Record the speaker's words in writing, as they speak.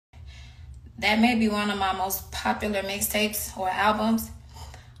That may be one of my most popular mixtapes or albums.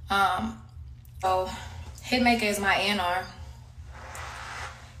 So Hitmaka is my A&R.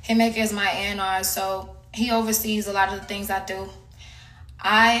 Hitmaka is my A&R, so he oversees a lot of the things I do.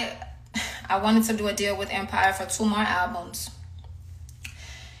 I wanted to do a deal with Empire for 2 more albums.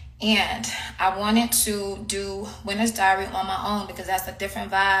 And I wanted to do Winter's Diary on my own because that's a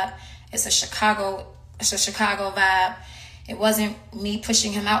different vibe. It's a Chicago vibe. It wasn't me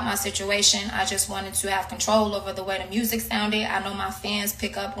pushing him out my situation. I just wanted to have control over the way the music sounded. I know my fans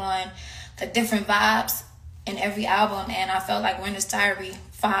pick up on the different vibes in every album, and I felt like Winter's Diary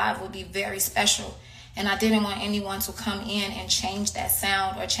 5 would be very special. And I didn't want anyone to come in and change that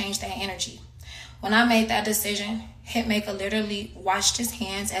sound or change that energy. When I made that decision, Hitmaka literally washed his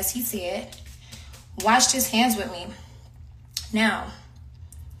hands, as he said, washed his hands with me. Now,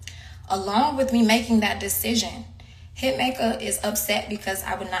 along with me making that decision, Hitmaka is upset because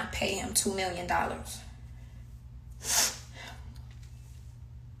I would not pay him $2 million.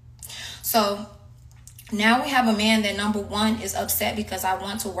 So now we have a man that, number 1, is upset because I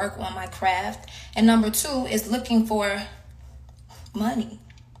want to work on my craft. And number 2 is looking for money.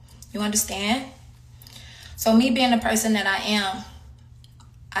 You understand? So me being the person that I am,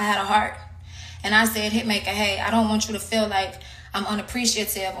 I had a heart. And I said, Hitmaka, hey, I don't want you to feel like I'm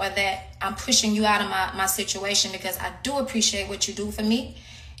unappreciative or that I'm pushing you out of my situation, because I do appreciate what you do for me.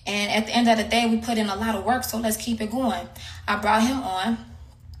 And at the end of the day, we put in a lot of work, so let's keep it going. I brought him on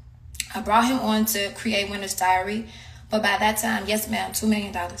to create Winter's Diary. But by that time, yes, ma'am, $2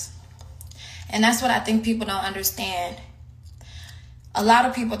 million. And that's what I think people don't understand. A lot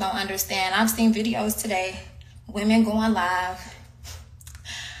of people don't understand. I've seen videos today, women going live.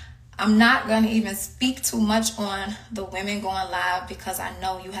 I'm not going to even speak too much on the women going live because I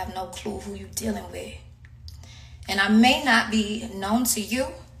know you have no clue who you're dealing with. And I may not be known to you,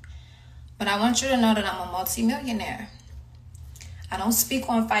 but I want you to know that I'm a multimillionaire. I don't speak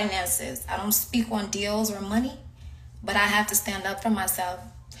on finances. I don't speak on deals or money, but I have to stand up for myself.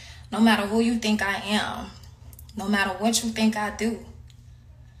 No matter who you think I am, no matter what you think I do,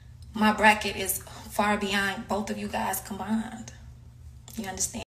 my bracket is far beyond both of you guys combined. You understand?